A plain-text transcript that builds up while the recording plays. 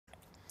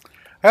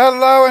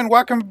Hello and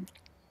welcome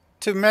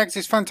to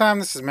Maggie's Fun Time.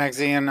 This is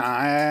Magzie and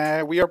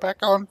we are back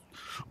on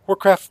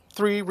Warcraft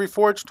III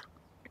Reforged.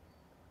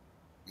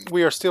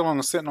 We are still on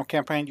the Sentinel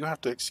campaign. You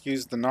have to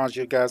excuse the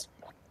nausea, guys.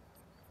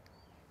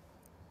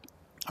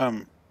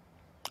 I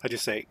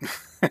just ate.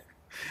 It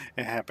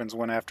happens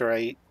when after I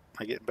eat,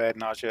 I get bad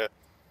nausea,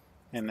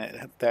 and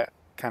that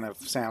kind of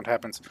sound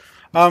happens.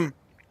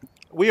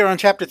 We are on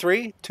Chapter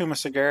 3, Tomb of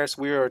Sargeras.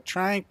 We are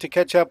trying to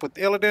catch up with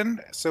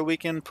Illidan so we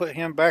can put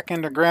him back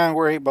in the ground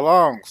where he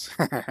belongs.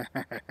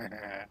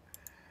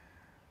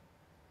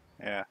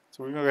 Yeah, so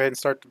we're going to go ahead and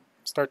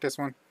start this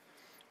one.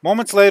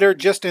 Moments later,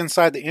 just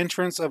inside the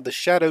entrance of the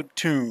shadowed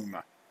tomb,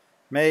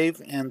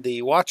 Maeve and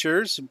the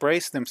Watchers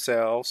brace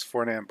themselves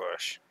for an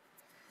ambush.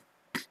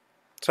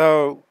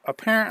 So,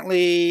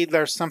 apparently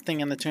there's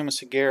something in the Tomb of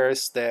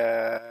Sargeras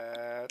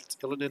that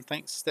Illidan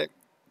thinks that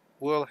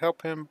will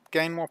help him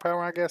gain more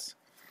power, I guess.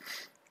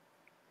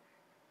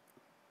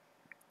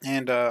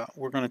 And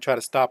we're going to try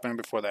to stop him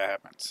before that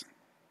happens.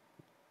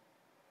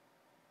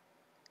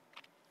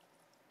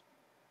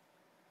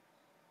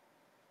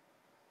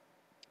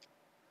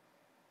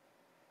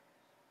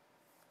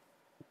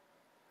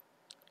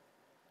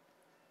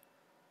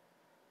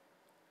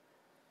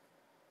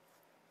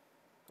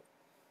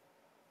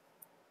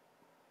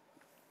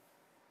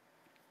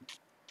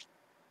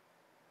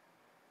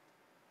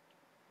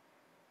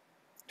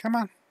 Come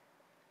on.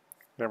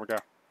 There we go.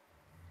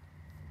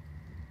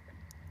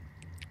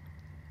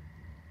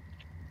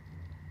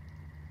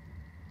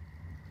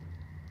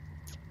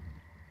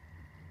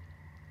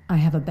 I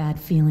have a bad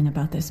feeling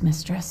about this,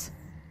 mistress.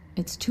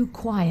 It's too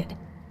quiet.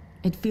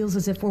 It feels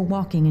as if we're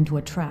walking into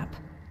a trap.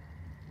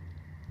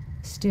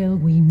 Still,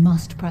 we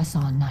must press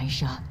on,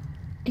 Naisha.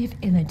 If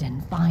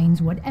Illidan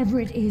finds whatever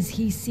it is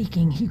he's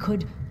seeking, he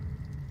could...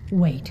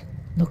 Wait,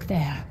 look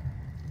there.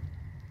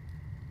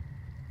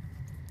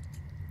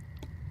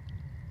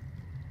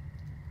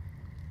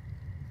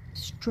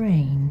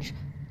 Strange.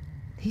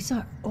 These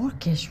are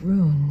Orcish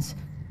runes.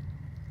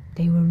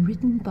 They were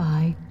written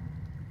by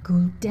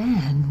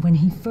Gul'dan when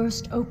he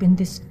first opened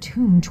this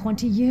tomb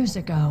 20 years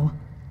ago.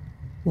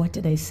 What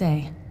do they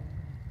say?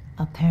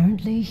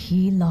 Apparently,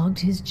 he logged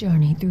his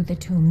journey through the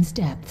tomb's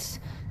depths.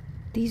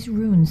 These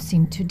runes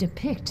seem to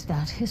depict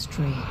that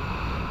history.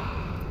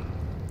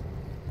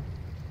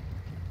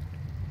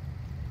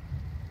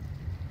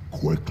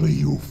 Quickly,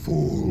 you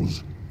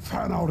fools!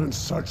 Fan out and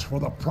search for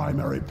the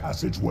primary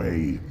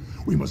passageway.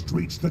 We must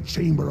reach the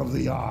Chamber of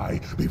the Eye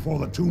before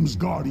the tomb's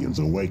guardians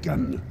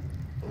awaken.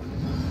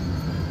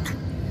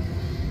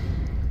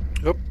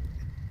 Oop.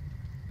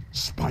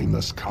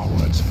 Spineless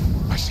cowards!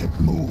 I said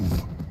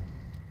move!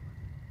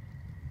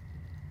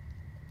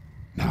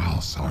 Now,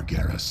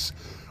 Sargeras,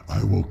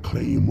 I will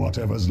claim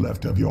whatever's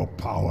left of your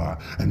power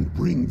and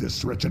bring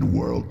this wretched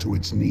world to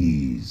its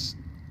knees.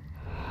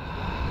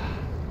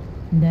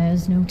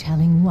 There's no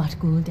telling what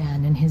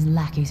Gul'dan and his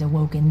lackeys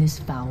awoke in this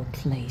foul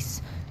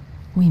place.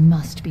 We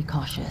must be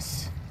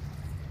cautious.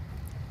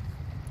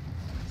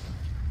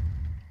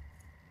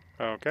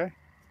 Okay.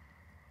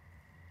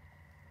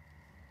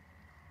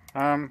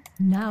 Now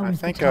I is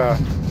think, the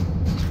time.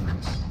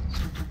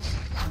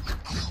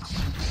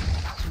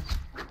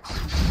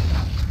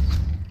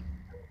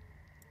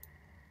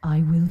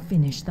 I will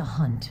finish the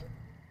hunt.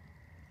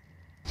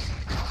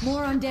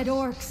 More undead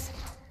orcs!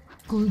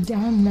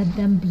 Gul'dan led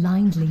them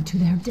blindly to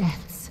their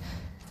deaths.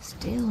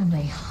 Still,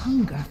 they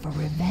hunger for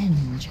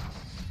revenge.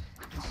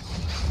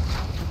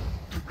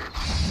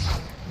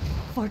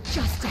 For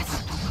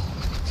justice!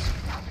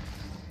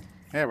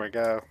 There we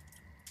go.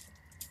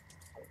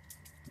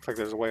 Looks like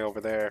there's a way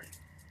over there.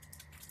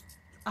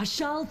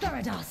 Ashal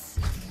Theridas!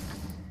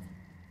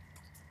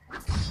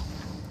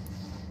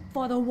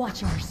 For the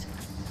Watchers!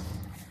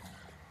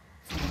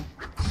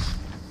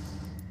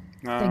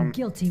 The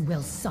guilty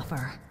will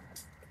suffer.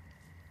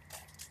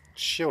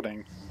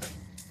 Shielding.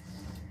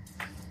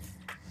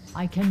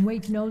 I can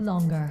wait no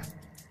longer.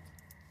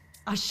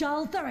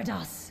 Ashal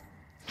Theridas!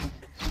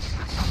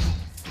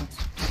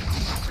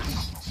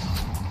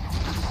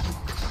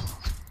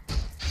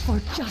 For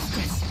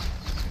justice!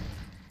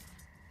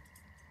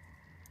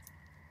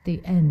 The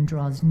end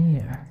draws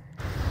near.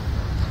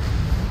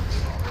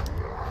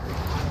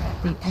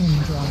 The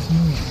end draws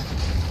near.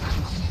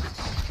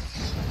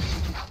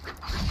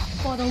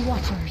 For the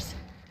Watchers!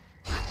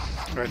 Go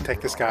ahead and take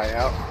this guy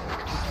out.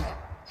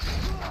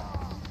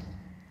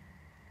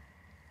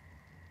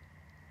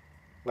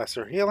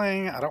 Lesser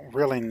healing. I don't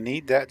really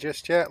need that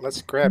just yet.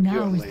 Let's grab you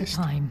Now at is least.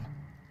 the time.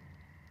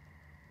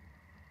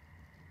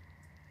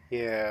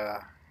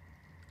 Yeah.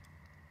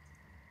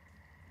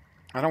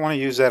 I don't want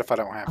to use that if I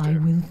don't have to. I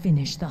will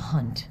finish the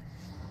hunt.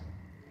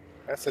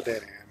 That's a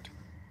dead end.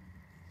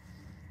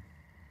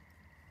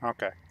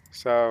 Okay,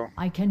 so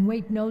I can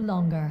wait no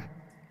longer.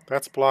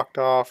 that's blocked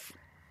off.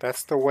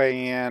 That's the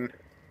way in.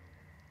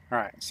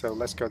 Alright, so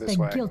let's go this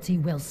The way. guilty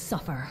will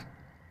suffer.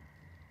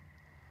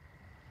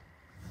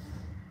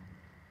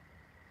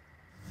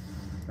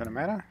 Doesn't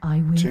matter.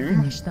 I will Tomb?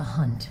 finish the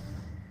hunt.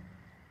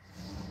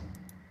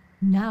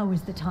 Now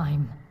is the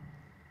time.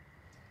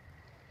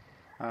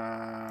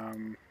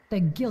 The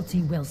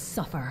guilty will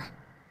suffer.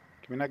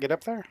 Can we not get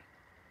up there?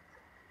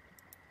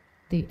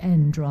 The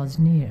end draws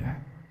near.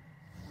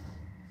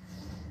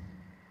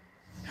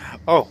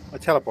 Oh, a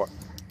teleport.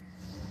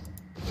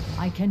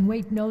 I can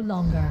wait no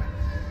longer.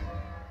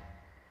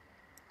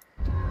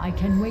 I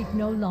can wait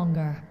no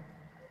longer.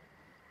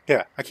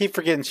 Yeah, I keep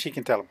forgetting she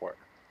can teleport.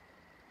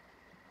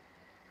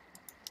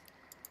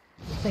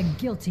 The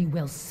guilty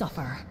will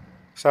suffer.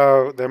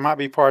 So there might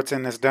be parts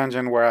in this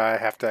dungeon where I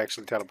have to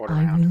actually teleport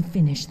I around. will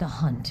finish the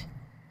hunt.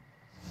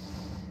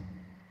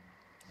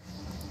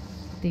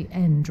 The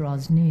end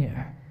draws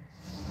near.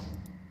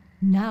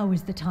 Now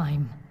is the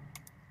time.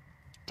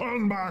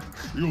 Turn back,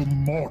 you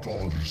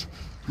mortals!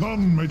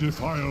 None may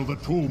defile the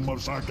tomb of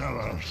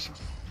Sargeras.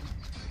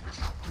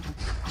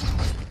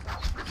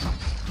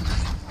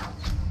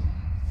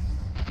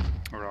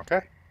 We're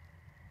okay?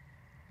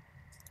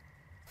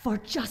 For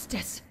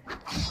justice.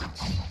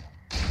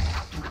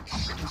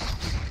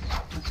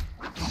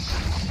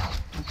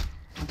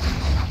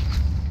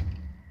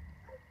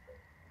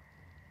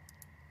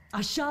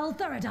 Ashal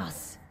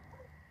Theradas.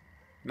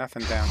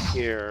 Nothing down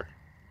here.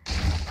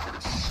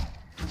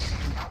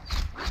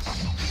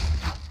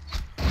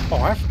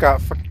 Oh, I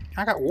forgot.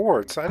 I got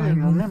wards. I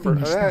didn't remember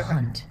finish the that.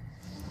 hunt.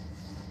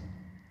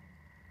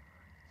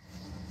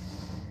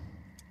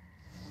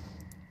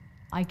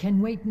 I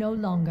can wait no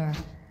longer.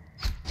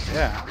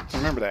 Yeah,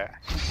 remember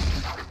that.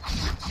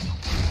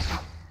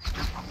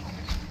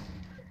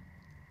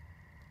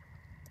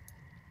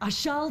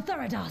 Ashal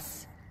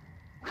Theradas.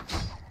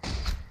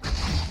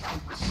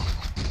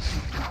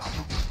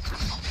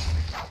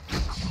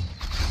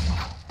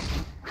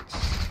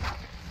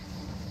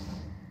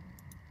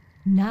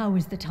 Now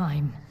is the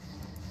time.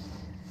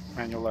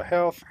 Manual of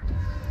health.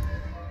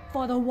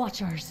 For the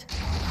Watchers.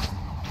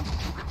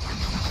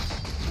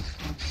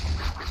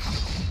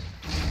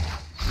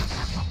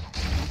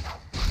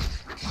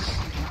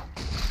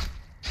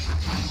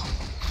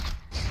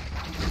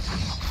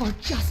 For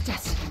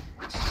justice.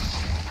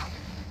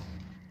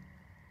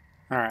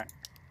 All right.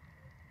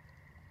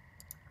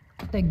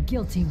 The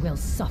guilty will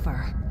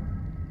suffer.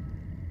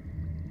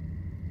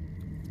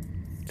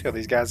 Kill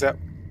these guys up.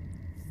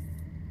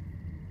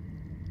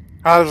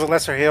 Oh, there's a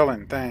lesser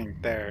healing thing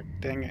there.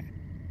 Dang it.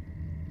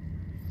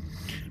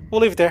 We'll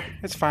leave it there.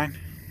 It's fine.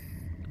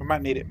 We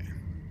might need it.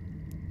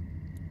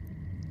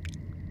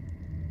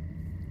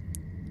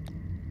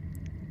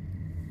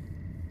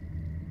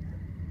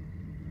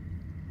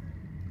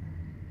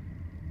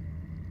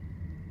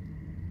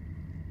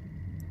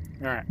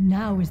 Alright.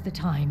 Now is the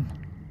time.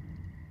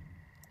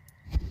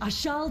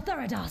 Ashal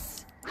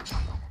Theradas.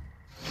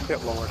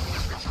 Hit lower.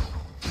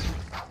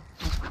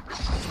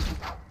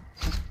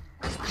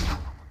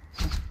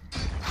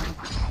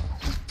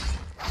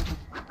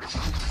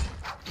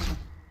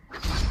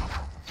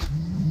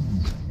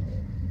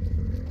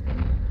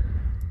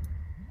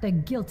 The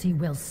guilty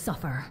will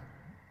suffer.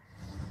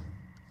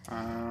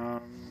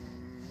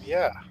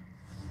 Yeah.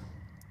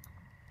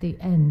 The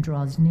end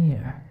draws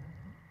near.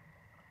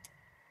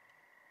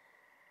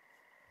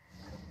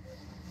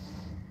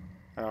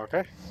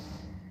 Okay.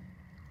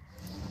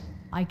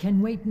 I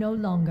can wait no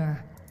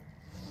longer.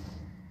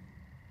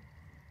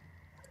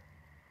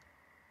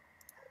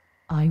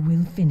 I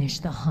will finish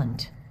the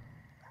hunt.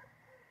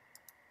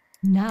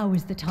 Now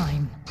is the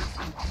time.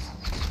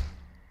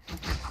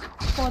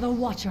 For the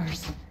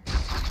Watchers.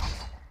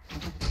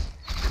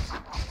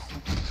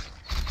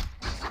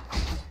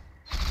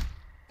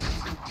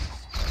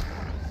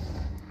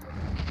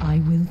 I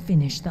will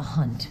finish the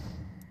hunt.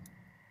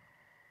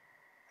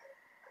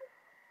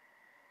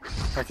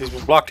 Like he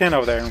was blocked in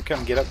over there and we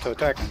couldn't get up to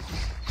attack him.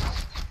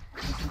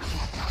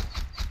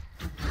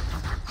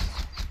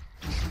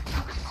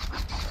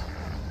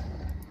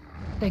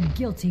 The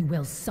guilty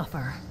will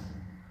suffer.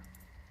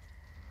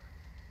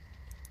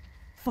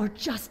 For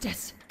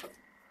justice.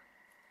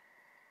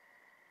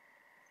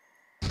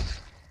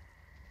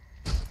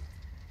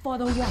 For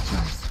the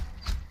Watchers.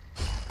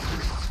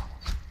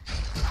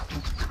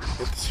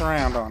 Get the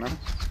surround on him.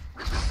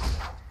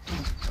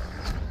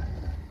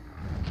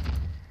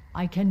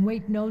 I can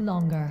wait no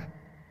longer.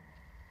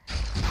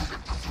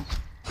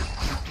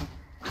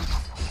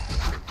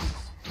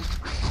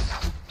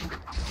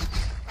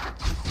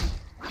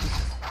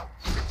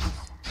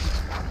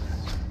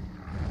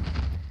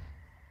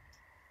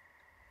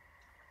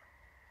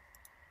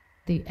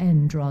 The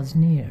end draws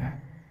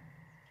near.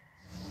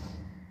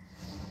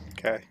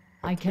 Okay.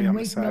 I can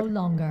wait no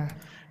longer.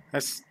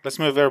 Let's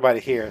move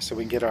everybody here so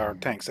we can get our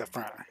tanks up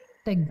front.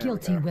 The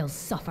guilty will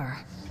suffer.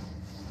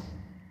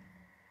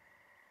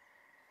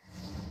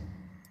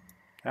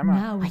 Come on.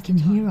 Now I can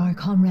hear our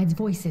comrades'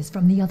 voices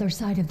from the other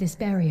side of this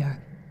barrier.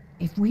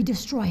 If we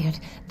destroy it,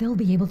 they'll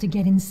be able to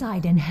get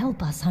inside and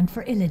help us hunt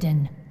for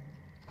Illidan.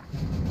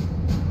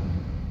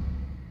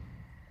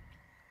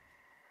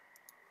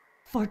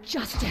 For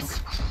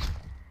justice.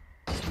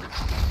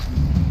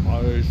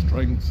 My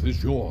strength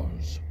is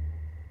yours.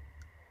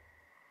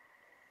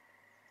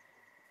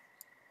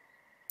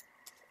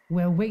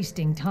 We're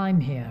wasting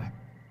time here.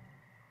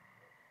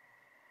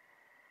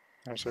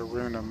 There's a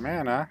rune of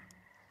mana.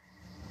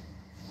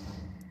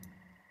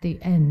 The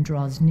end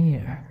draws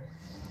near.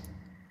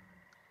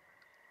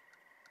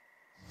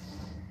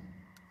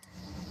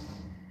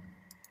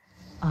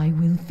 I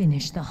will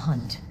finish the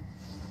hunt.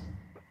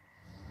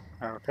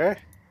 Okay.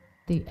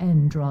 The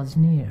end draws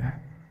near.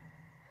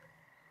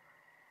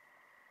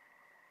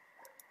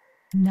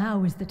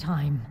 Now is the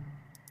time.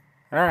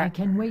 All I right.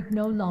 can wait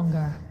no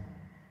longer.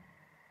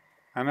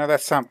 I know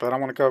that's something, but I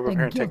want to go over The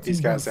here and take guilty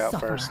these guys will out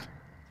suffer. first.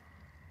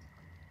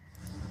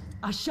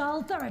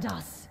 Ashal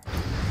Theridas!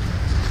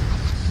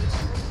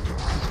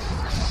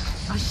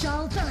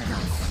 Ashal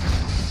Theridas!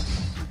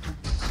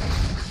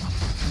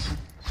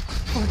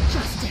 For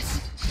justice!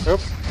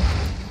 Oop.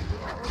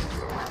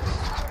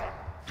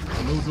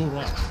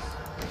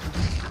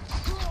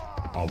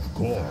 Of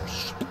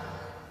course.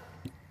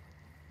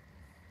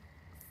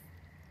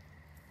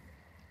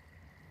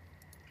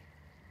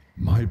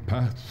 My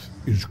path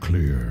is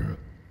clear.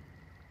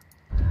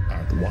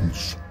 At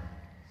once.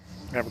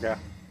 There we go.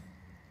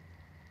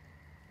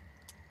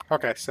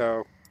 Okay,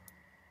 so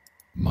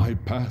My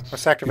path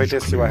let's activate is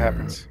this, see what clear.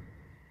 happens.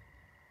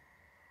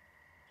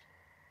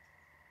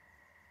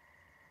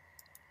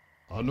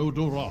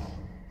 Anudura.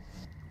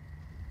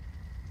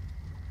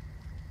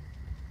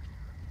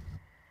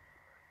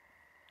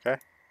 Okay.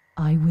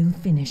 I will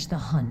finish the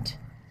hunt.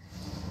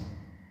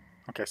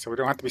 Okay, so we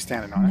don't have to be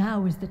standing on it.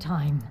 Now is the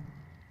time.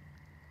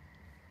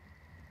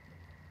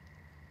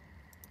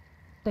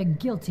 The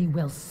guilty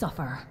will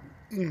suffer.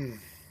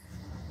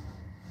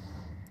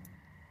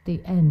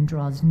 The end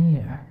draws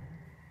near.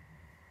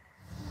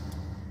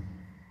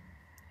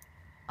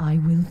 I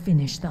will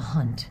finish the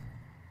hunt.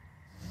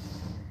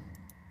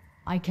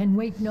 I can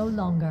wait no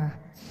longer.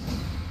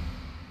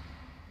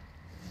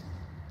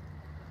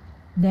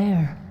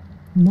 There,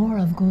 more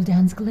of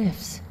Gul'dan's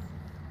glyphs.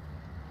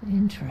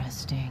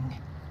 Interesting.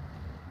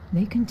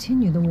 They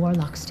continue the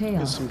Warlock's tale.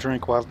 Get some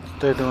drink while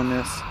they're doing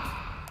this.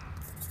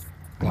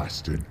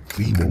 Blasted,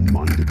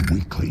 feeble-minded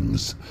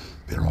weaklings.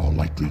 They're all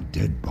likely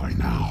dead by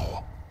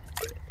now.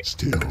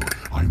 Still,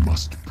 I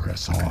must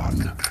press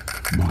on.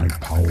 My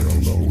power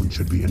alone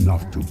should be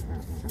enough to...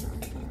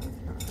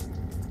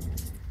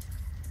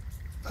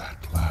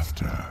 That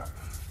laughter.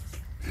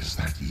 Is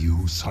that you,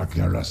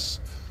 Sargeras?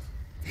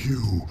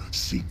 You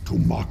seek to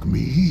mock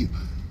me?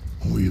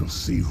 We'll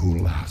see who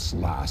laughs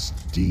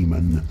last,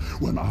 demon,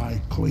 when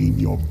I claim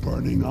your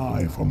burning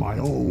eye for my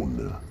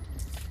own.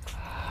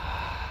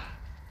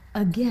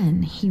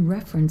 Again, he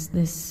referenced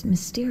this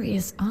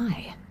mysterious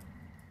eye.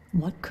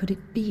 What could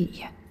it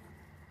be?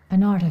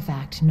 An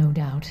artifact, no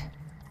doubt.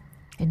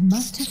 It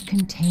must have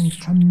contained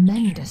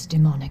tremendous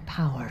demonic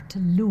power to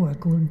lure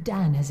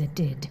Gul'dan as it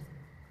did.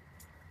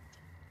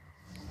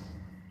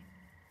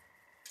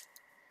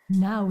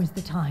 Now is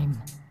the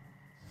time.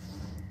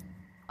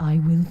 I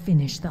will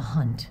finish the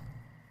hunt.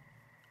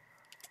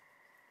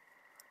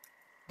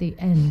 The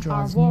end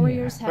Our draws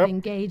warriors near. have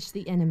engaged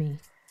the enemy.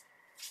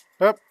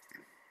 Up.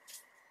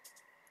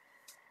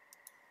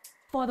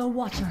 For the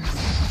Watchers.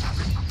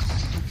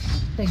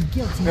 The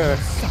guilty Get will there.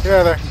 suffer.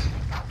 Get there.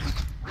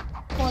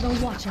 For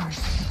the Watchers.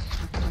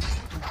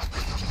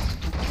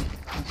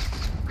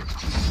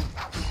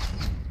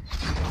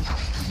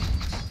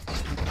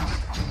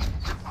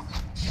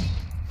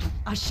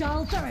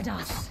 Ashal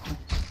Theridas.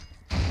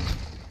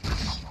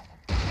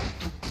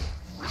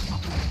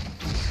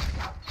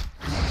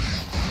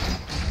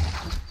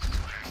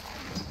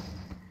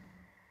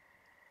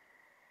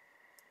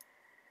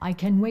 I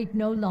can wait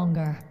no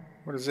longer.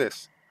 What is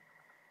this?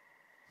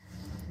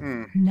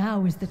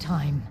 Now is the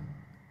time.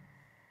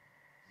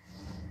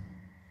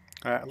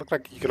 It looked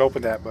like you could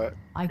open that, but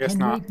I I guess can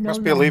not. wait no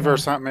Must be a lever or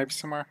longer. something, maybe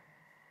somewhere.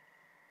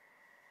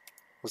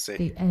 We'll see.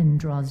 The end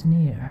draws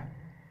near.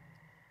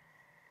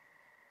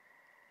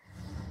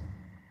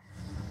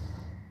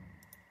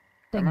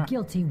 The Come on.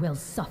 guilty will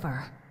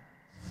suffer.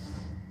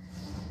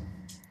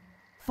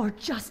 For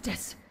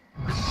justice.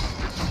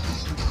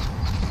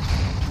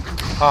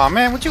 Aw,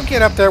 man, would you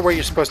get up there where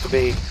you're supposed to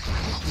be?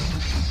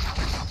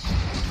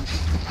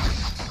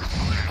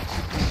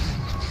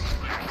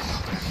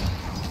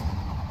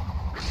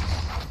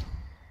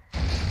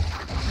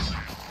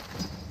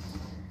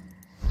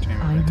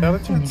 Chamber I of will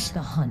finish Intelligence.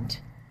 the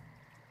hunt.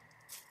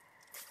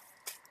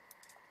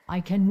 I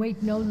can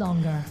wait no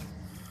longer.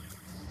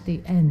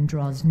 The end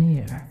draws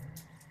near.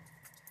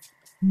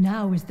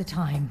 Now is the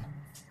time.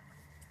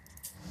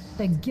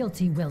 The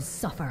guilty will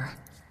suffer.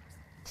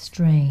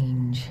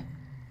 Strange.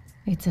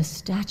 It's a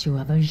statue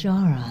of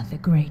Ajara, the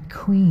great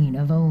queen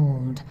of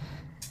old.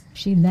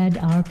 She led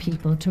our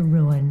people to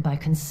ruin by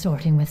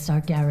consorting with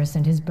Sargeras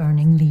and his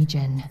burning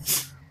legion.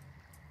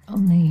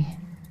 Only,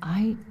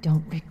 I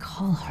don't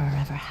recall her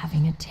ever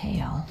having a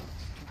tail.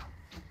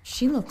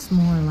 She looks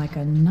more like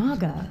a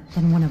Naga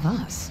than one of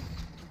us.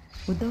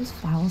 Would those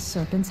foul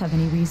serpents have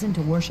any reason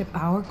to worship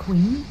our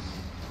queen?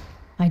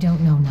 I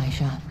don't know,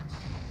 Nisha,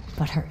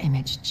 but her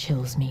image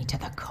chills me to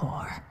the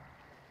core.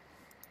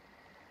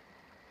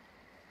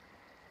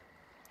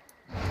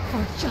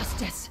 For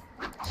justice!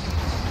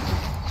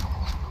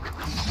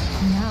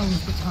 Now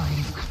is the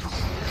time.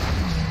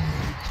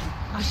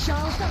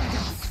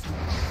 Sargeras.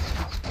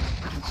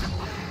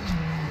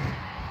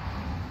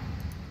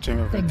 Gem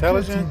of The guilty will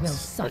Intelligence,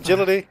 suffer.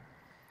 Agility.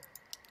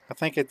 I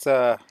think it's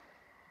I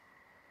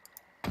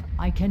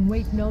can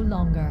wait no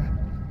longer.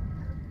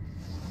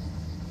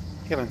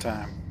 healing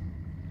time.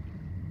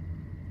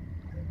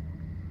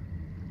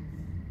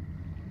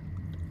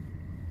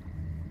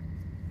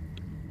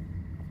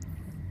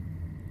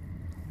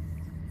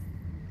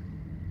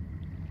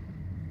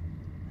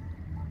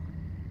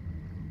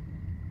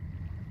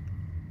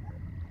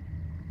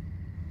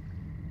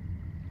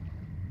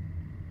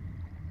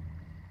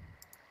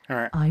 All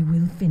right. I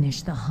will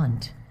finish the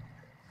hunt.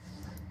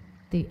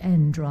 The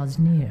end draws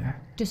near.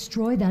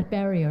 Destroy that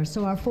barrier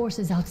so our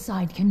forces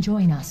outside can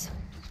join us.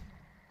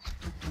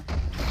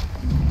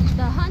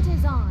 The hunt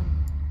is on.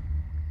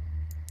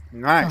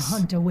 Nice. The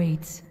hunt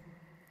awaits.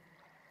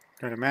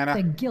 Go to mana.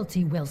 The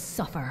guilty will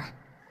suffer.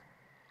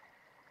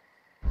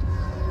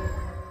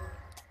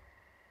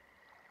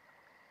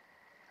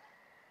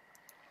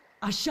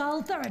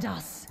 Ashal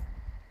Theridas.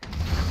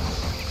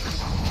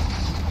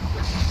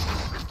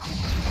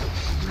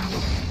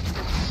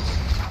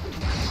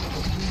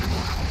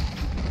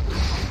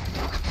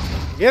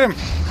 Get him!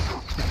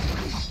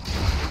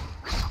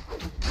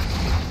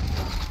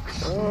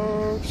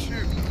 Oh,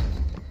 shoot.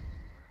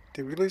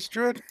 Did we lose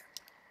Druid?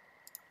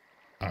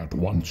 At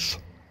once.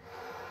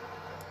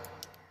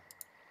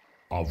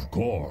 Of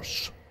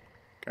course.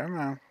 Come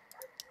on.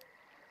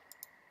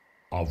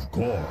 Of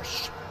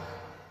course.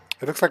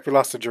 It looks like we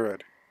lost a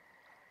Druid.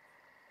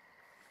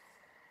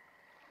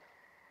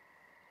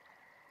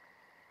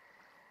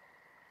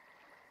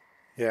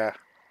 Yeah.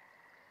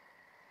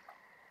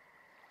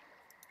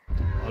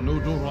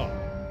 Anudura.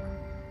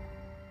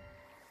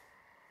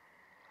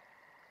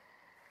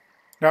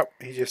 Nope,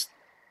 he just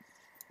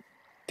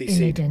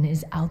DC'd. Illidan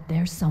is out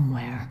there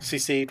somewhere.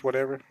 CC'd,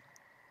 whatever.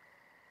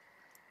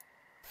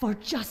 For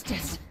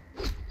justice.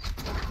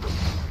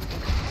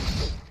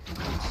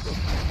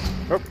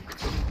 Oh.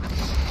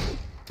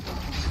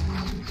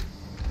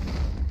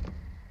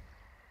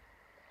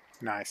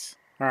 Nice.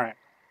 Alright.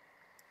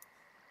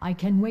 I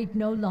can wait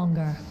no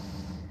longer.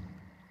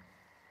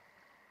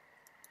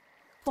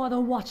 For the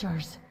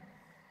Watchers.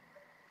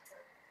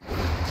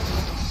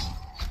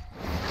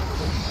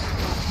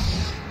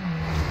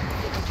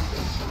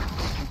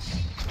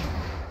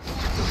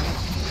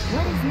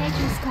 What is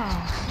nature's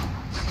call?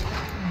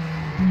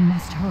 We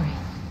must hurry.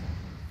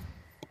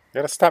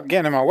 Gotta stop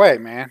getting in my way,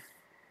 man.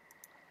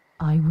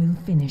 I will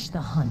finish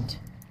the hunt.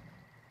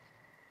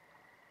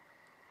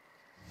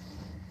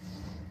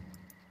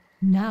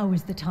 Now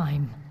is the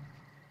time.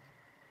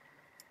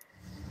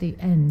 The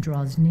end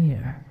draws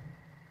near.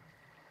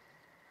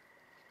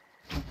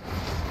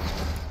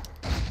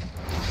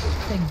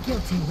 The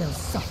guilty will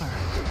suffer.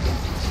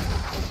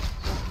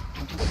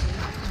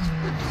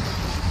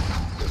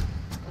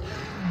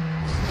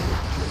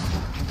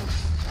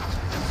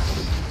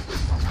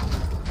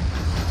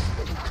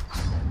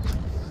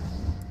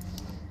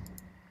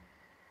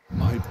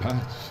 My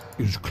path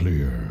is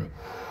clear.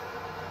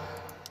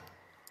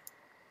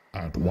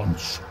 At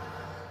once.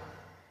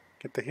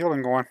 Get the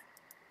healing going.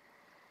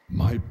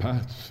 My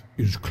path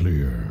is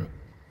clear.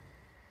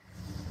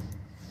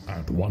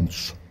 At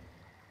once.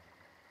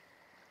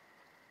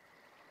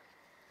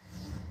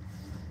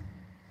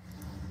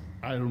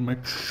 I'll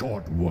make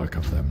short work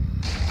of them.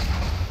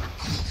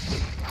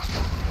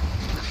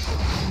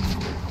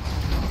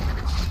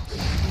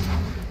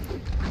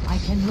 I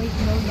can wait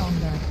no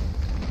longer.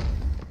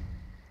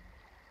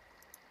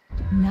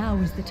 Now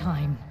is the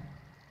time.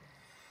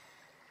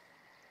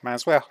 Might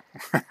as well.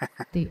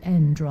 The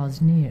end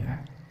draws near.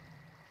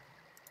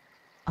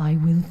 I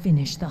will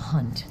finish the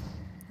hunt.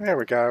 There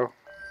we go.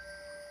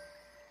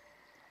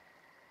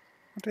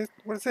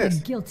 What is The this?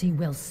 guilty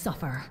will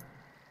suffer.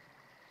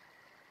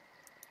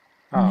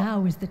 Oh.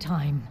 Now is the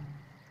time.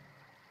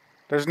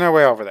 There's no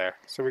way over there,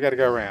 so we gotta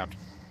go around.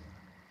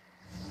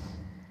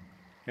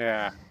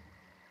 Yeah.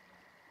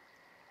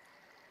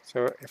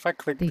 So if I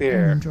click The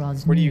there, end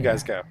draws where do you near.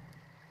 guys go?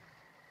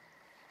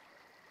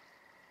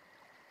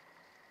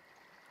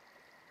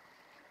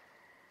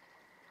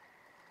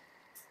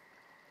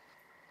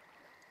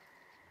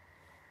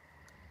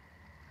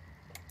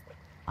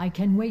 I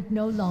can wait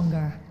no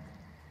longer.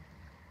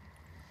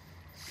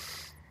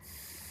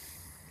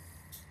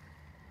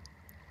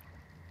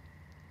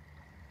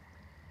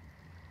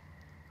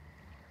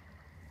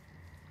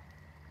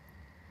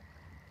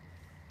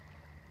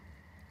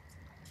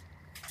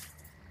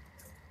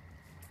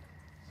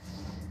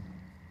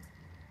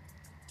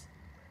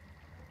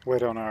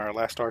 Wait on our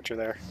last archer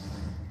there.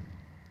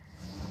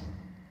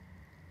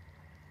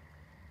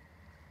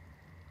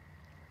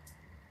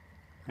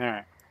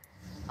 Alright.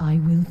 I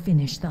will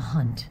finish the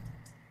hunt.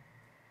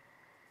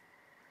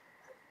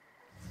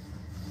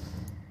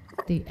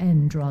 The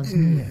end draws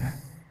near.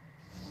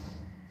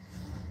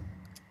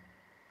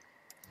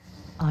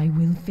 I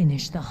will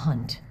finish the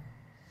hunt.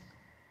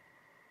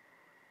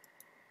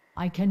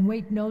 I can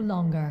wait no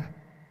longer.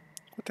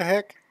 What the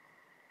heck?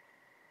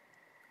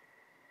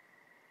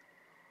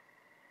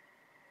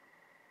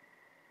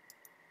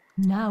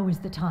 Now is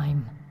the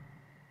time.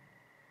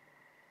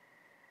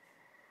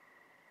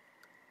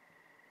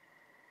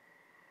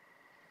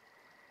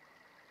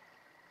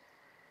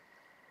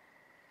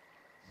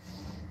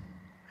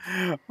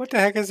 What the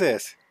heck is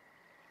this?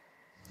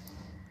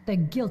 The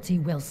guilty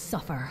will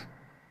suffer.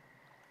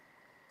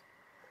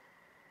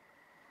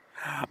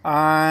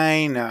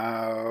 I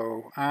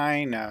know.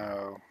 I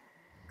know.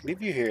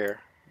 Leave you here.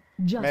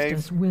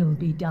 Justice Maeve, will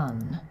be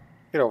done.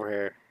 get over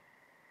here.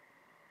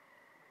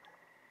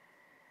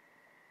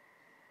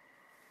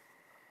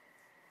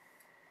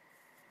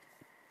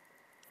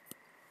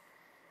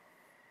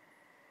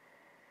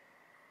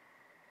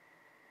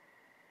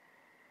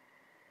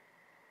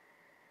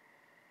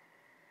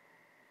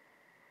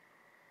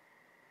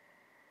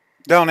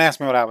 Don't ask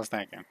me what I was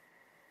thinking.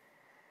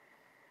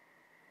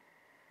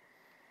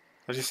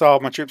 I just saw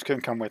my troops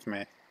couldn't come with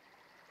me.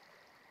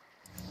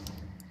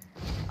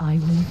 I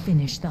will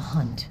finish the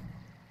hunt.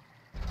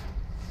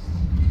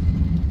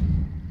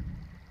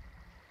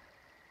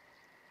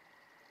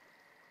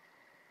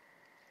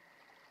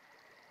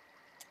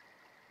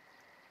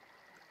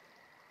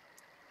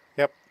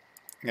 Yep.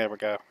 There we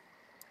go.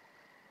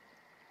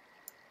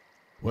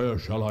 Where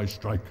shall I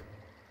strike?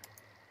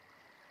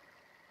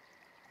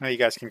 Now you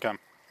guys can come.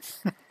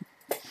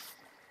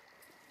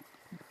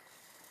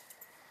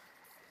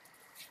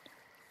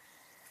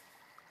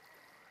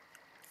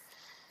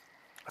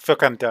 I feel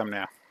kind of dumb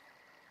now.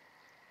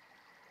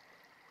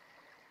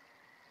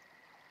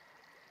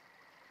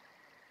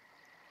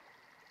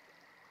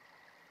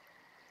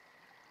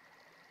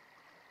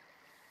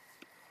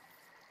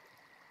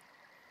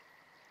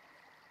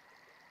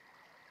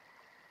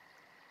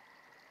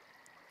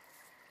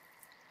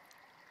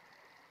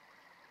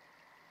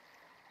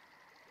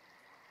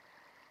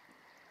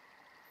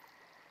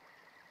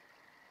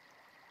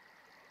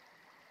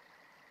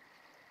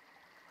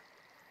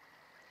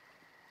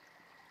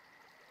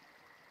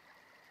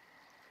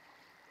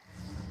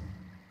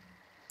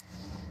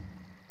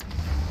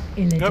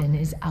 Illidan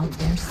is out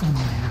there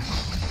somewhere.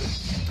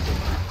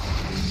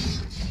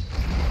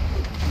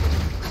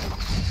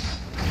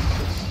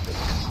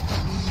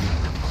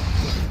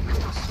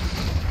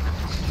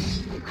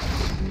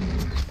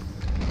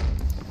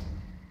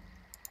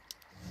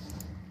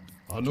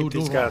 Keep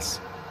these guys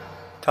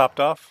topped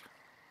off.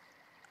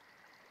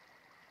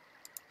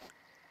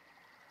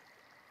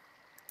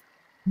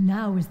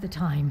 Now is the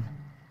time.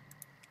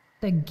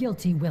 The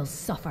guilty will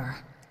suffer.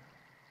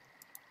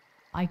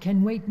 I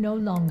can wait no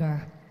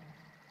longer.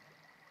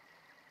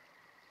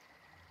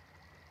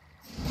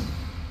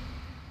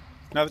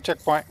 Another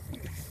checkpoint.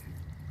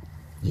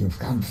 You've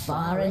come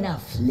far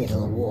enough,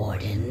 little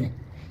warden.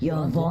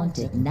 Your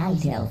vaunted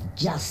night elf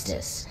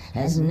justice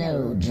has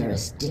no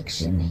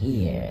jurisdiction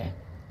here.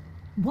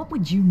 What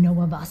would you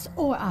know of us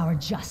or our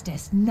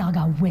justice,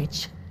 Naga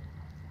witch?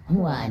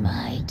 Why,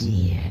 my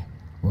dear,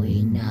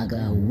 we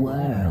Naga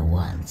were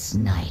once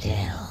night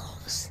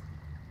elves.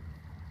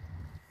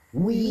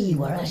 We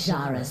were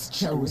Sargeras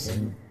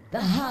chosen,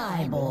 the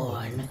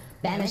highborn,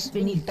 banished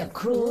beneath the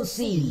cruel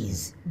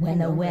seas when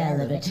the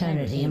well of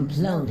eternity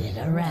imploded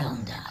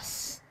around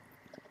us.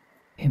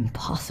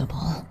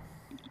 Impossible.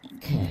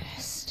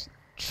 Cursed,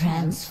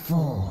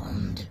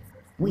 transformed.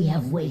 We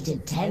have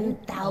waited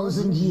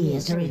 10,000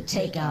 years to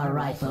retake our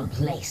rightful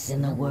place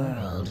in the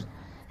world.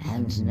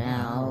 And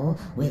now,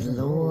 with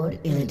Lord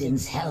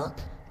Illidan's help,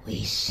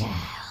 we shall.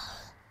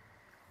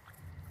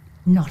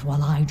 Not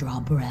while I draw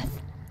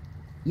breath.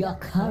 Your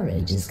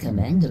courage is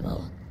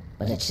commendable,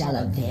 but it shall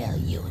avail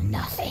you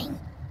nothing.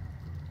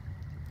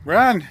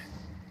 Run!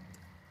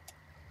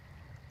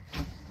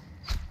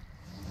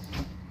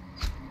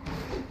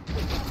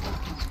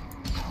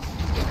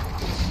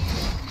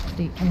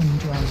 The end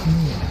draws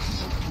near.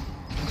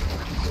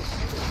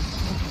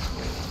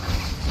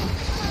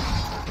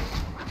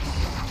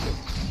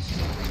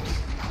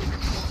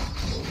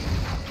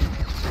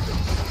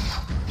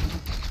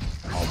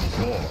 Of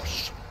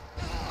course.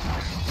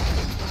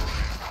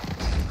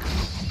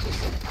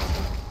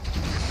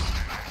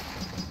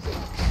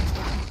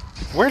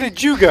 Where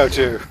did you go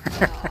to?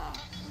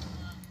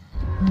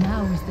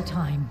 Now is the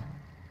time.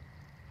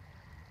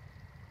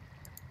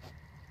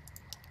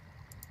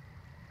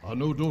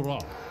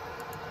 Anudura.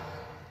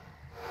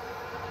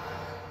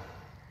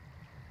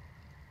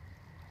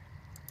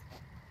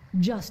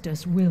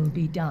 Justice will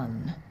be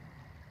done.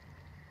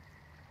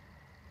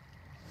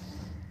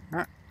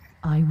 Huh.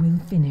 I will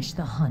finish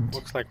the hunt.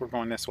 Looks like we're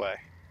going this way.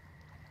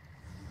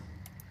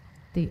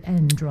 The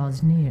end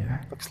draws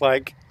near. Looks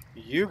like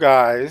you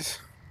guys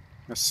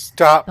must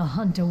stop The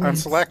hunt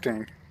awaits.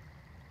 unselecting.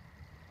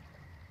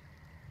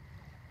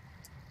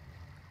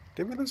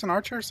 Did we lose an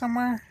archer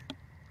somewhere?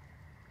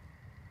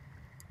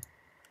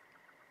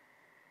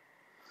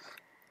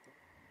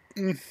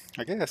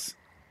 I guess.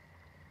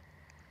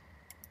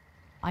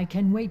 I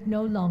can wait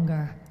no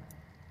longer.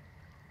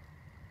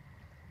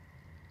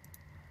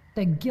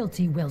 The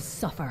guilty will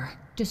suffer.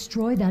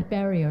 Destroy that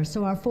barrier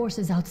so our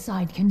forces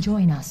outside can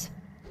join us.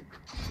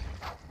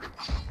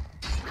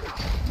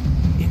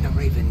 In the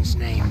Raven's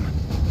name.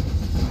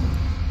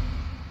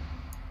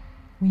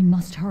 We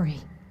must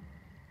hurry.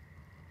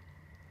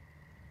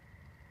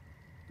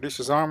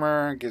 Reduces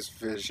armor, gives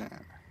vision.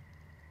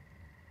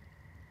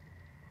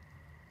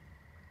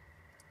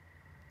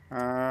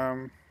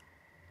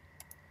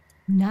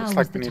 Now Looks is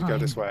like the we need time. to go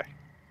this way.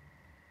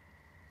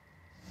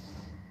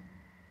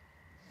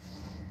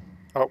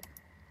 Oh,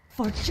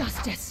 For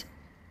justice.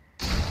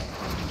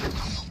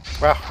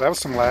 wow, that was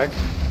some lag.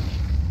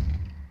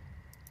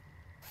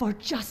 For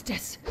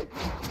justice.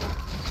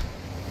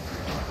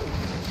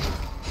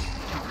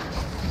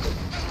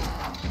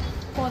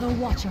 For the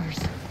Watchers.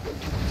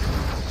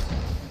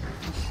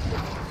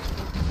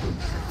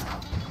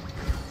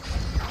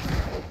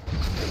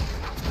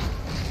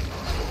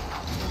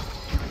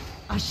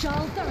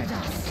 Ashal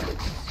Theradas.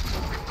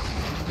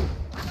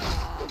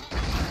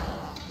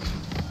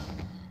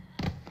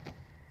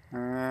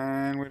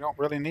 And we don't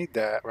really need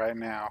that right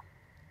now.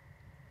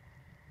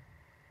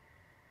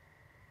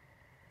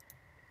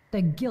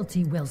 The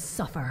guilty will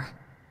suffer.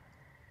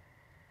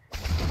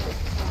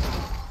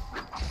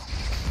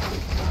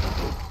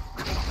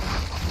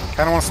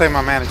 Kind of want to save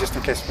my mana just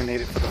in case we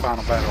need it for the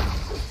final battle.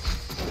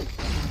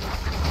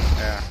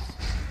 Yeah.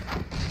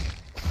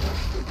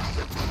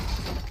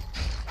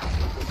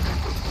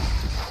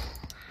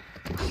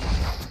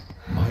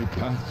 My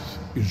path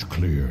is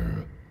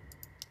clear.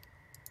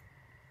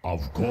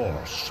 Of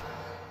course.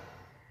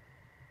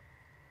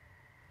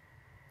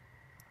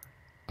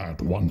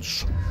 At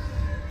once.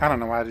 I don't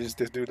know why I just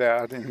do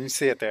that. I didn't even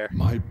see it there.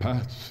 My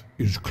path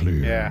is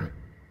clear. Yeah.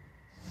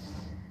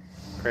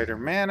 Greater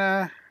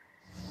mana.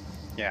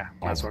 Yeah,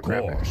 might as well Of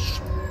grab it.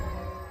 course.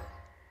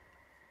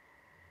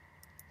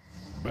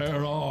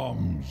 Bear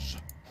arms.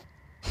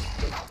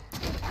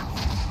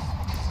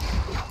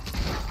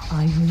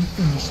 I will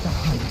finish the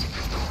hunt.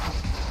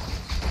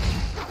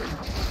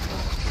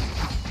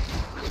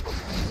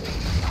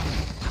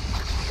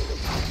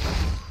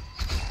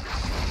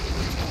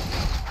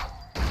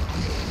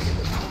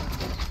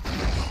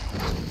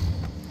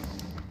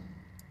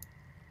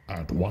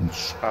 At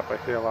once. Pop a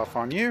heal off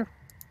on you.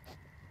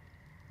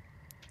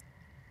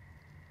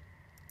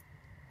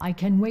 I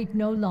can wait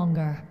no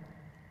longer.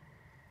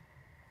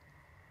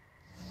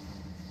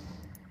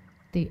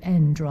 The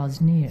end draws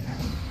near.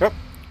 Oh,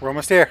 we're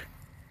almost here.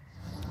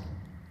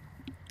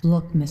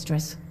 Look,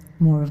 mistress.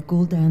 More of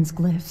Gul'dan's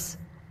glyphs.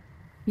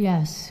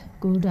 Yes,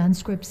 Gul'dan's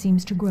script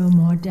seems to grow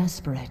more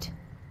desperate.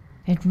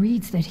 It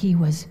reads that he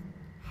was...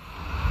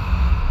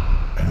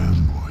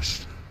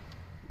 Ambushed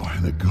by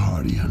the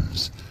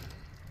Guardians.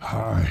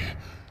 I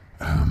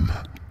am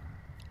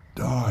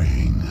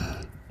dying.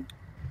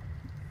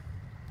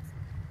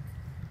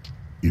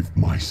 If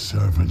my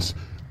servants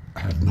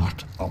had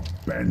not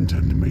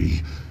abandoned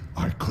me,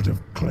 I could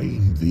have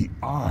claimed the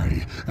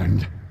Eye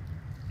and...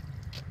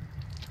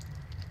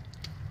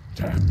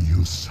 Damn you,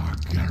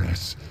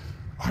 Sargeras.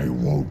 I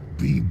won't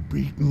be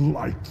beaten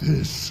like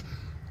this.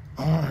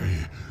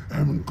 I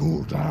am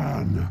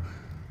Gul'dan.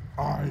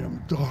 I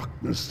am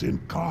darkness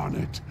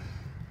incarnate.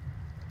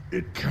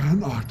 It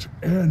cannot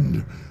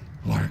end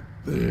like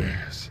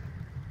this.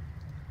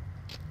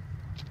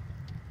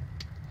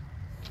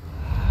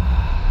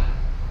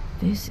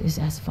 This is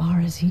as far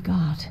as he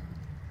got.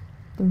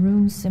 The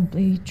runes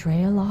simply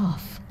trail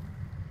off.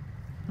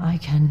 I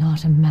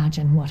cannot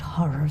imagine what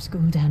horrors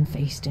Gul'dan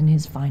faced in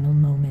his final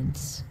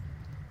moments.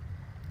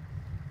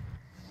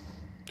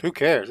 Who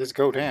cares? Let's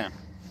go down.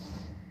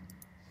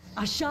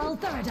 Ashal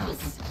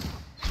Theradas!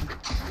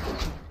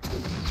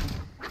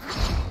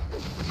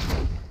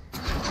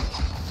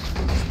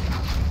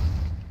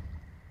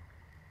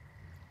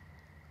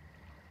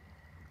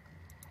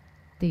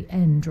 The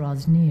end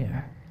draws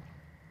near.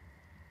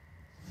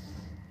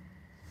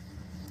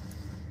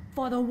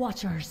 For the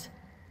Watchers!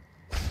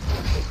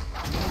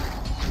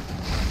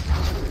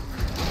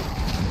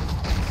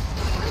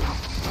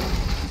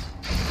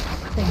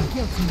 The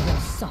guilty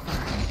will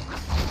suffer.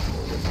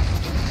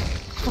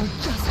 For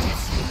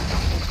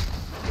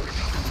justice!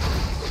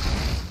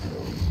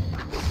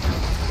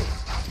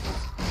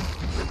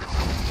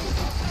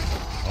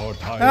 Our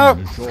time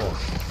No. is short.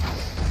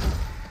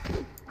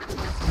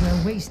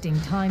 We're wasting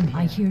time here.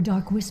 I hear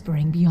dark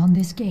whispering beyond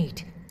this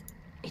gate.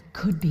 It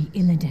could be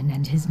Illidan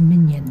and his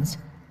minions.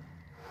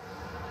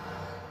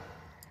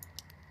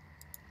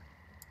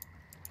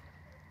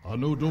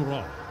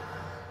 Anudura.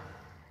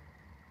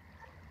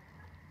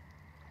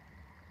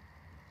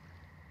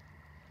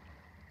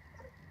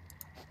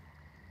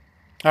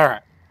 All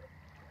right.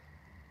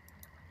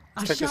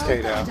 Let's take this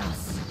gate out.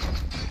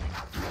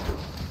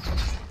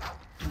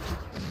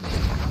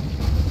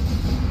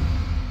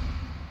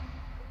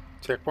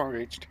 Checkpoint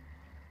reached.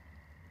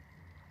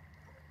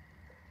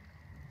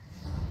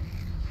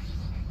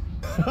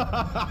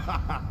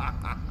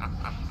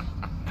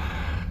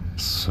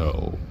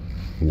 So,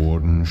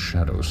 Warden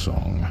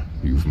Shadowsong,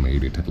 you've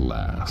made it at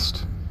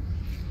last.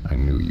 I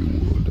knew you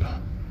would.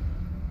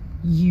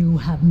 You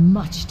have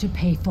much to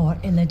pay for,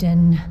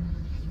 Illidan.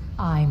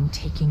 I'm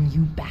taking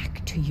you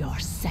back to your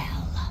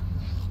cell.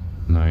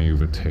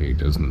 Naivete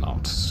does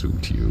not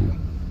suit you.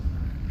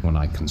 When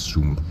I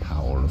consume the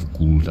power of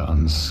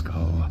Gul'dan's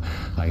skull,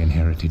 I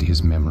inherited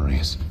his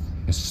memories,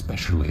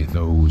 especially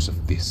those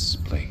of this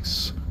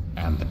place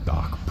and the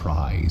dark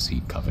prize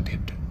he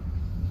coveted.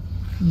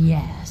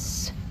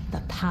 Yes,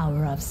 the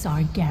power of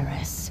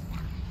Sargeras.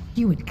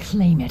 You would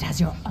claim it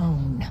as your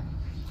own.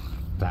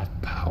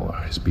 That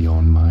power is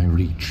beyond my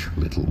reach,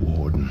 little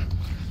warden.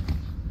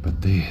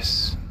 But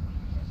this...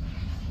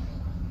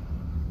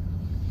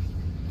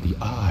 the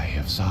Eye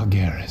of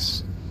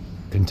Sargeras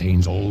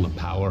contains all the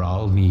power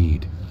I'll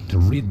need to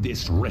rid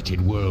this wretched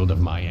world of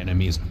my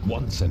enemies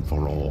once and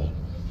for all.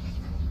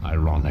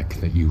 Ironic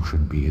that you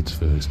should be its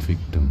first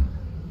victim.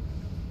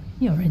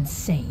 You're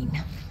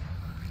insane.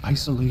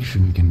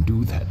 Isolation can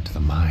do that to the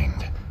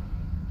mind.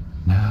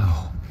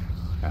 Now,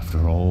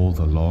 after all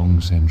the long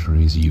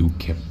centuries you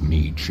kept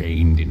me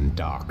chained in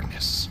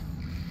darkness,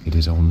 it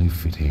is only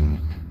fitting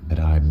that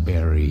I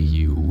bury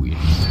you in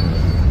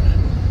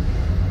turn.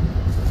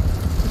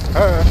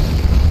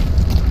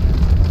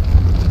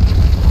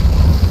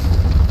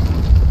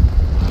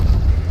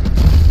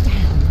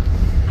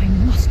 I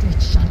must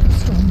reach Shadow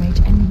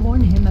Stormrage and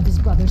warn him of his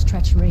brother's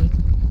treachery.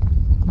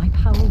 My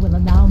power will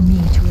allow me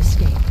to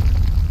escape.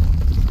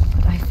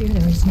 But I fear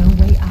there is no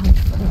way out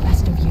for the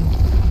rest of you.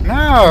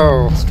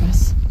 No!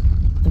 Mistress,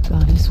 the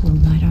goddess will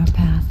light our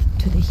path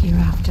to the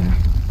hereafter.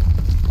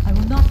 I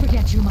will not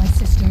forget you, my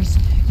sisters.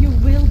 You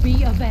will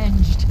be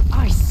avenged.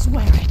 I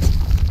swear it.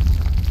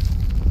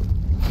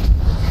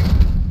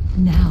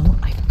 Now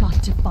I've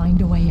got to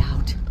find a way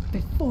out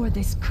before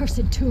this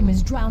cursed tomb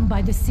is drowned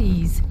by the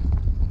seas.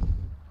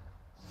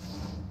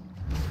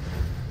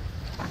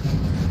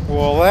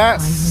 Well, that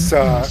I will finish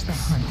sucks. the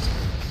hunt.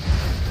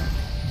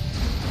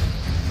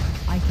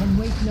 I can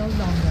wait no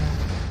longer.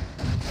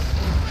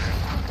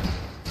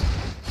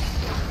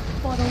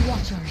 For the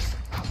Watchers.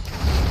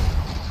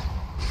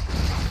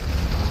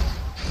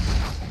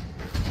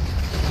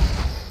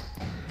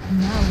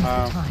 Now is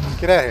the time.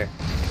 Get out of here.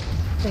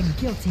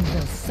 The guilty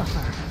will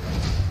suffer.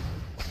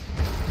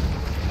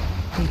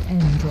 The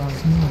end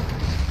draws near.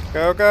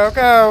 Go, go,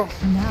 go!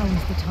 Now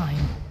is the time.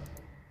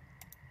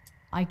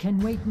 I can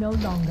wait no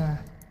longer.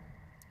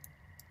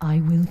 I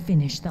will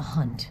finish the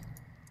hunt.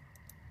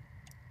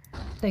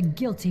 The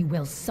guilty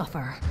will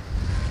suffer.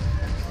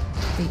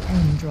 The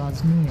end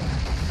draws near.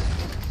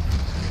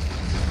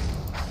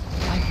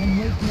 I can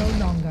wait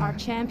no longer. Our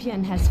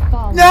champion has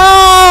fallen.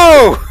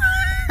 No!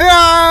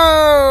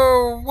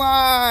 No!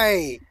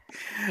 Why?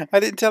 I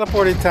didn't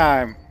teleport in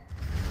time.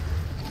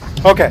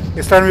 Okay,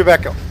 it's time to be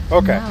back up.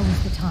 Okay. Now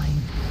is the time.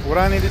 What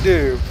I need to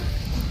do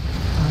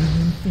I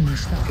will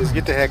finish the hunt. is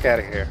get the heck out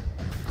of here.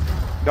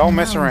 Don't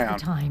mess Now is around.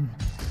 the time.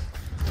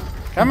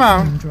 Come The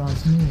on. end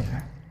draws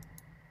near.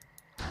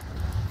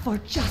 For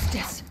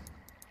justice.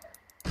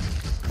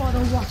 For the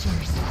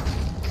Watchers.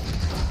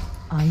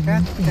 I will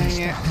God finish dang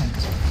the it.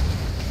 hunt.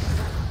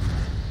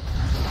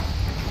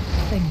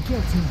 The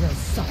guilty will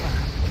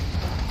suffer.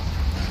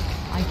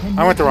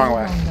 I went the wrong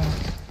way.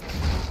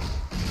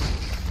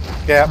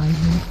 Yep.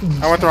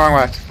 I went the wrong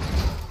way.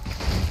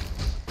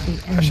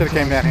 I should have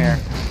came down here.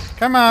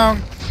 Come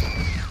on.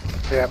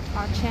 Yep.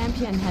 Our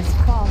champion has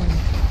fallen.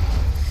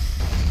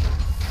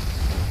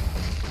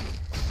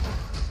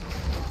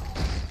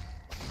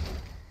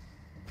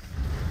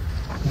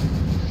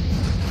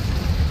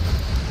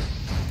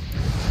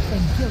 The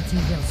guilty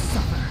will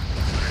suffer.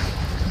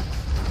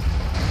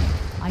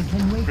 I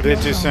can wait We did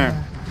no too soon.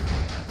 longer.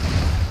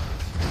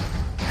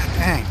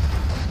 Dang.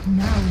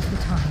 Now is the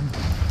time.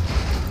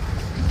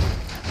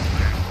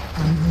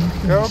 I will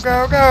finish Go, the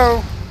go, hunt.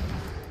 go.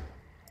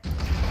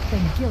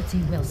 The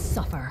guilty will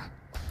suffer.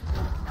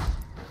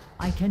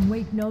 I can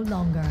wait no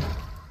longer.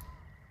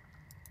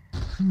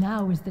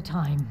 Now is the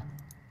time.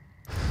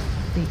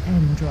 The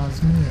end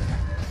draws near.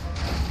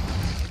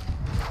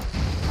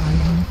 I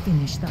will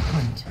finish the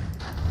hunt.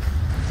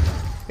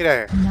 Get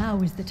out of here.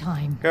 Now is the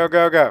time. Go,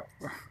 go, go.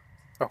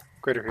 Oh,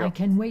 greater I heal.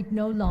 can wait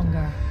no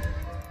longer.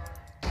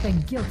 The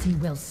guilty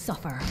will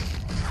suffer.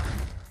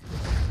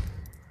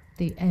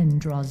 The end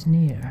draws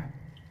near.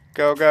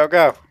 Go, go,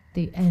 go.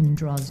 The end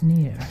draws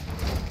near.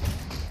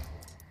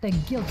 The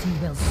guilty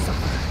will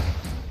suffer.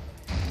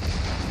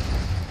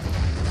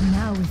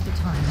 Now is the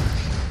time.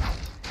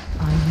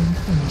 I will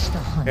finish the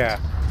hunt. Yeah.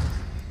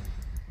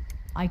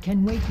 I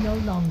can wait no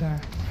longer.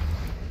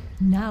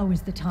 Now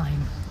is the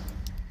time.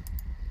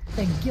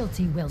 The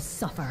guilty will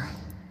suffer.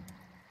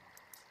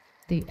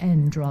 The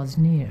end draws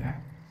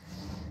near.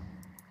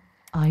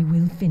 I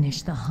will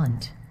finish the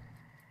hunt.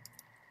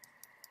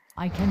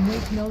 I can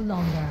wait no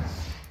longer.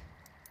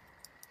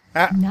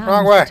 Ah, Now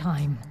wrong is way. the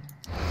time.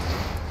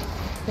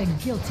 The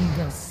guilty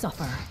will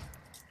suffer.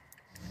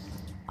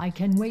 I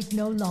can wait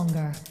no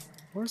longer.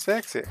 Where's the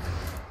exit?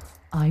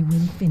 I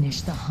will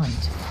finish the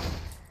hunt.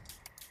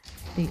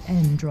 The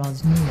end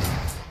draws near.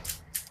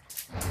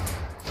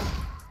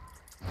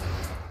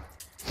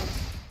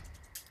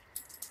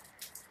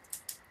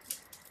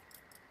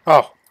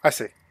 Oh, I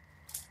see.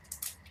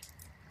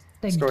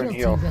 The Let's go ahead and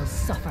guilty heal. will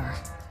suffer.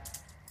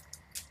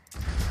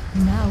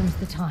 Now is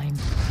the time.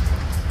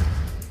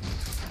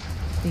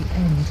 The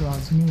end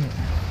draws near.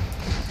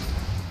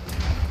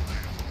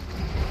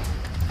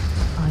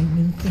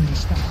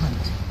 finish the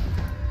hunt.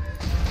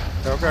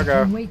 Go, go, I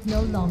go. can wait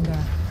no longer.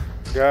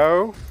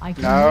 Go. I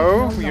can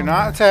No, wait no you're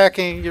not longer.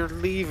 attacking. You're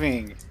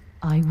leaving.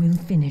 I will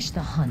finish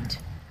the hunt.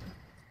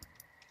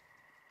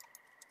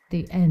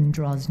 The end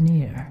draws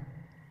near.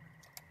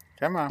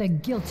 Come on. The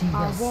guilty will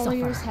Our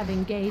warriors suffer. have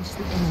engaged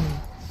the enemy.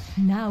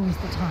 Now is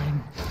the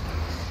time.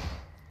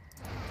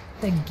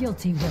 The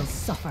guilty will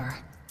suffer.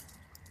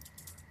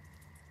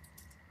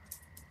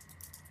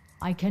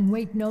 I can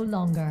wait no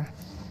longer.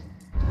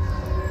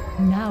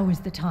 Now is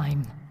the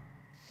time.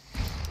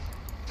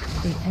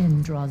 The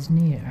end draws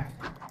near.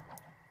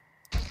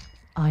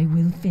 I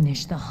will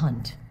finish the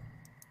hunt.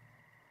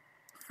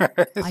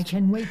 I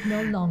can wait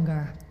no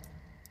longer.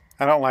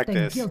 I don't like The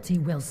this. guilty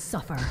will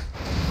suffer.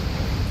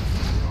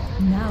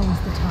 Now is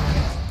the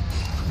time.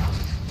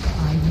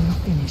 I will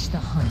finish the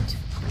hunt.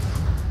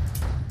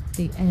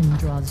 The end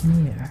draws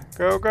near.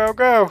 Go, go,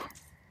 go.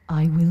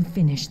 I will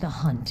finish the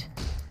hunt.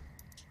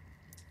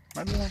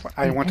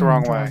 I went the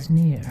wrong way. Draws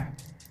near.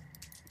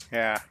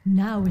 Yeah.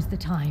 Now is the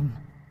time.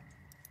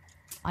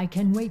 I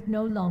can wait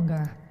no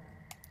longer.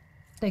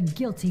 The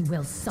guilty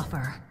will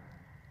suffer.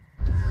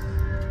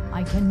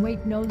 I can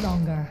wait no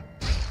longer.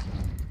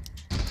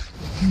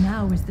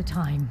 Now is the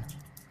time.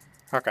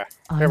 Okay.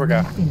 I Here we go.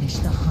 will finish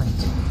the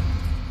hunt.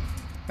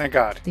 Thank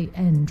God. The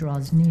end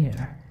draws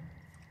near.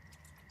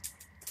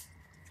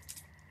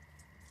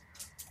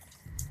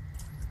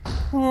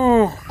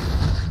 Ooh.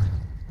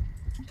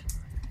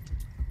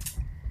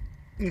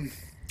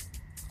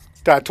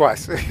 Died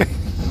twice.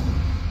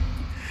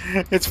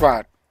 It's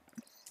fine.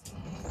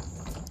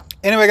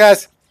 Anyway,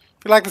 guys,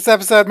 if you like this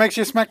episode, make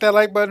sure you smack that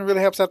like button. It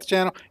really helps out the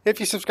channel. If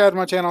you subscribe to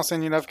my channel, I'll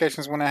send you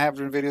notifications when I have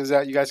new videos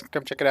out. You guys can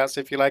come check it out, see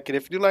if you like it.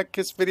 If you do like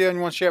this video and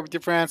you want to share it with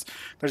your friends,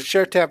 there's a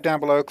share tab down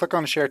below. Click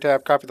on the share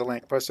tab, copy the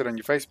link, post it on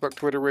your Facebook,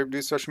 Twitter, wherever you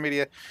do social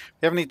media. If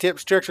you have any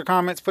tips, tricks, or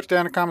comments, put it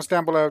down in the comments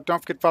down below. Don't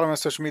forget to follow my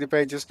social media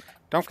pages.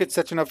 Don't forget to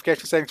set your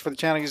notification settings for the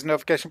channel. Use the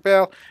notification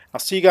bell. I'll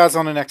see you guys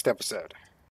on the next episode.